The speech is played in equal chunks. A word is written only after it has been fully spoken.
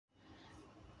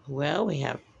Well, we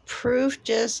have proof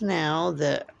just now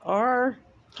that our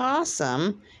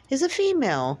possum is a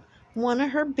female. One of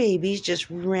her babies just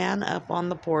ran up on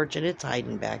the porch and it's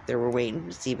hiding back there. We're waiting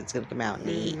to see if it's going to come out and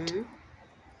eat.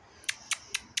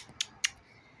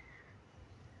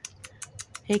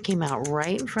 It came out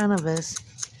right in front of us.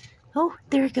 Oh,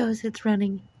 there it goes. It's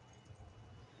running.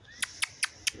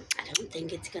 I don't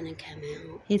think it's going to come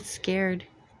out. It's scared.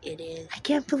 It is. I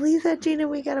can't believe that, Gina.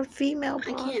 We got a female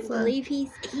possum. I can't believe he's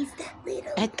that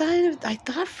little. I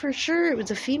thought for sure it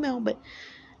was a female, but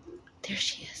there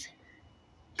she is.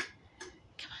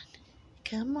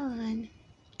 Come on.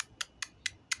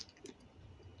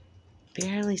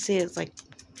 Barely see it. It's like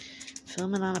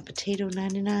filming on a potato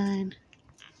 99.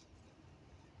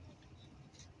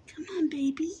 Come on,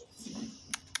 baby.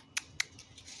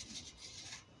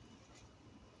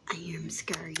 I hear him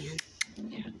scurrying.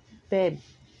 Yeah. Babe.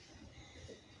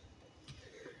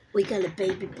 We got a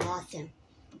baby possum.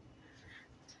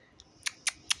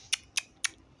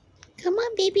 Come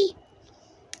on, baby.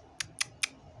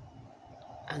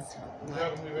 What's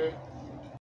happening, babe?